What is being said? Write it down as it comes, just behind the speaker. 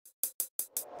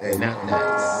Hey, not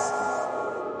nice.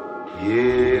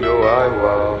 Yeah, though I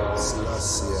walk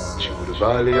through the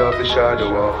valley of the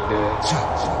shadow of death,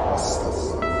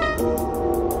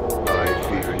 I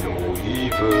fear no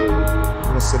evil.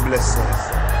 Must be blessing.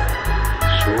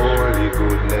 Surely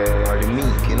goodness Are the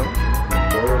meek, you know?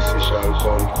 mercy shall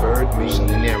comfort me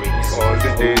Missionaries. all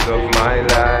the days of my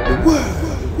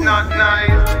life. Not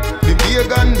nice. The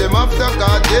pagan, them after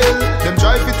Kartel. Them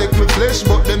try to take me flesh,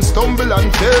 but them stumble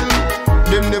and fell.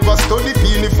 Them never study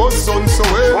being the first son so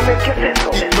well.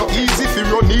 It no easy fi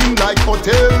run in like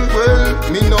hotel. Well,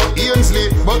 me no Ainsley,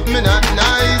 but me not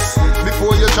nice.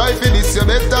 Before you try for this, you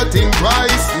better think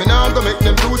twice. Me not go make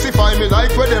them crucify me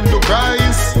like where them do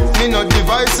Christ. Me not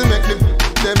device to make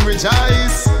them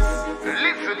rejoice.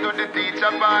 Listen to the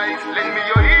teacher voice, lend me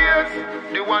your ears.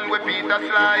 The one with Peter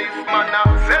slice. Man,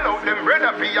 sell out them bread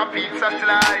up a pizza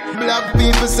slice. Black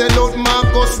people sell out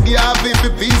Marcus Garvey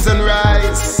for peas and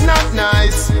rice. Not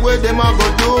nice, where them a go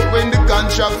do when the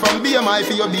contract from BMI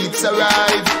for your beats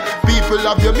arrive. People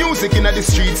love your music in the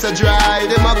streets are dry.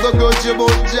 Them a go grudge you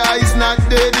but Jah is not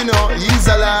dead, you know, he's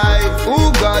alive.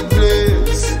 Oh God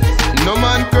bless. No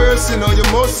man curse, you know, you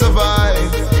must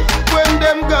survive. When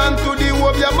them gone to the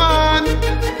hope your man,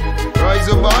 rise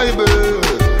the Bible,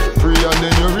 pray and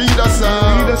then you read a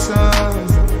song.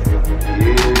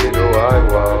 Yeah, though I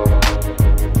walk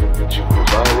through the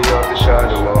valley of the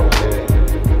shadow of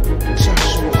death, Just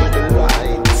show me the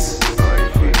light. I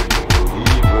fear no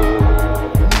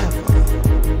evil.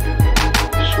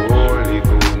 Surely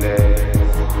goodness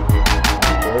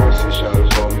mercy shall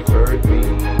comfort me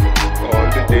all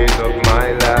the days of my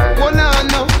life. Well, I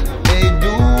know they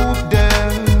do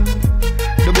them.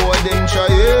 The boy them try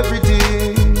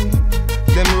everything.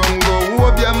 Them run go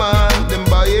whoop your man. Them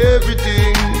buy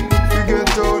everything. Forget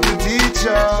out the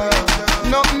teacher.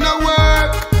 Nothing no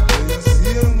work.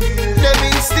 Them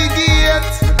instigate.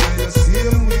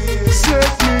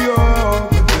 Set me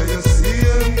up.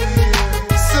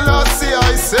 Selassie,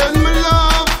 I send me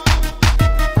love.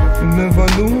 Never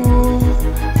knew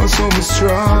how so we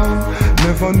strong.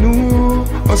 Never knew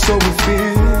how so we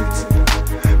fit.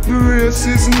 The race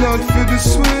is not for the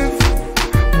swift,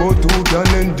 but who can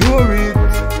endure it?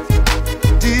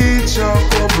 Teacher,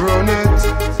 come run it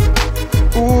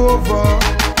over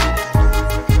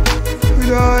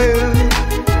with oil,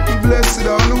 blessed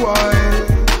all the while.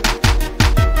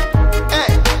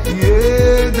 Hey,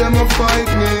 yeah, them a fight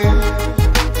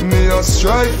me a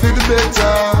strive for the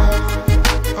better.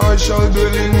 I shall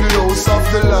dwell in the house of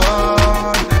the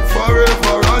Lord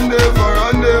forever and ever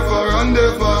and ever and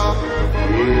ever.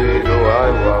 Yeah, though I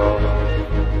walk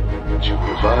through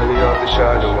the valley of the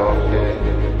shadow of death,